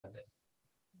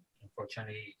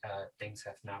unfortunately, things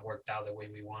have not worked out the way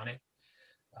we wanted.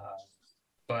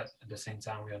 But at the same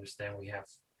time, we understand we have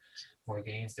more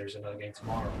games. There's another game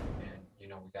tomorrow, and we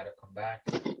got to come back.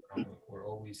 We're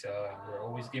always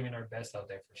giving our best out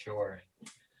there for sure.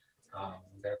 And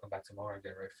we got to come back tomorrow and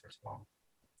get ready for tomorrow.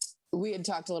 We had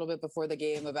talked a little bit before the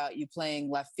game about you playing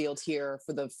left field here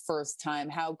for the first time.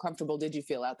 How comfortable did you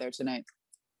feel out there tonight?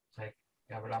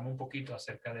 Hablamos un poquito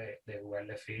acerca de jugar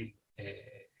left field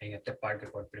en este parque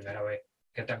por primera vez.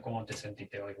 ¿Qué tan cómo te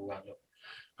sentiste hoy jugando?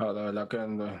 La verdad que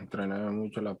entrené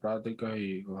mucho la práctica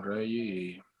y con Reggie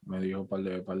y me dijo un par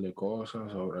de cosas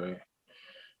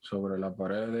sobre la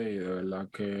pared y de verdad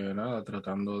que nada,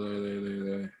 tratando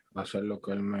de hacer lo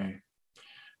que él me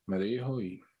dijo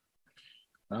y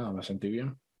nada, me sentí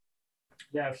bien.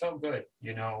 Yeah, I felt good.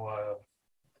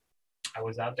 I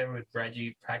was out there with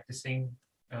Reggie practicing.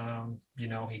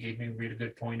 He gave me really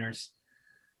good pointers.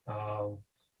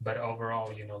 But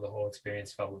overall, the whole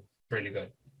experience felt really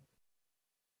good.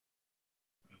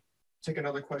 Take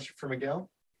another question for Miguel.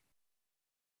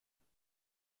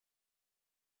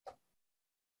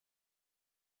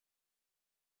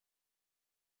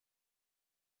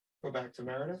 Go back to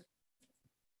Meredith.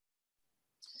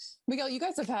 Miguel, you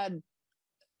guys have had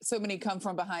so many come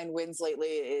from behind wins lately.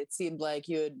 It seemed like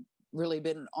you had really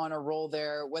been on a roll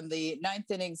there. When the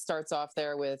ninth inning starts off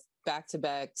there with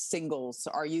back-to-back singles,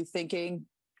 are you thinking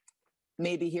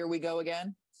maybe here we go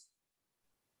again?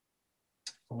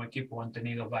 Como equipo han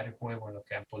tenido varios juegos en los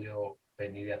que han podido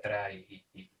venir de atrás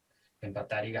y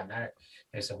empatar y ganar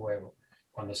ese juego.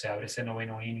 Cuando se abre ese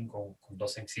noveno inning con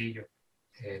dos sencillos,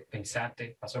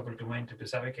 pensaste, pasó por tu mente, tú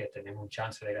sabes que tenemos un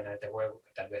chance de ganar este juego,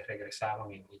 que tal vez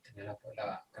regresaban y tenían la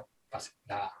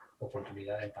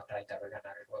oportunidad de empatar y tal vez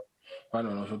ganar el juego.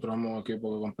 Bueno, nosotros somos un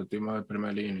equipo que competimos de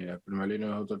primera línea. De primera línea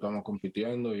nosotros estamos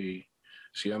compitiendo y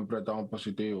siempre estamos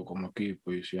positivos como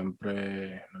equipo y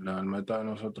siempre la meta de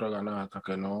nosotros es ganar hasta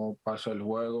que no pase el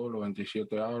juego, los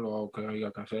 27 años, lo que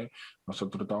haya que hacer,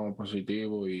 nosotros estamos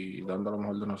positivos y dando lo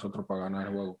mejor de nosotros para ganar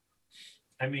el juego.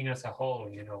 I mean, as a whole,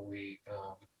 we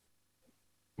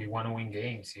want to win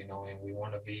games, and we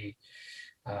want to be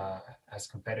as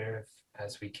competitive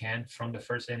as we can from the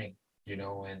first inning,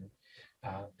 and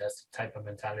that's the type of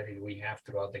mentality we have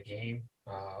throughout the game.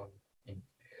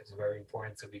 It's very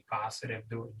important to be positive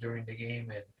during the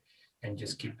game and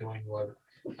just keep doing what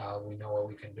we know what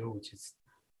we can do, which is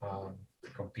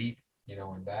compete,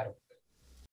 in battle.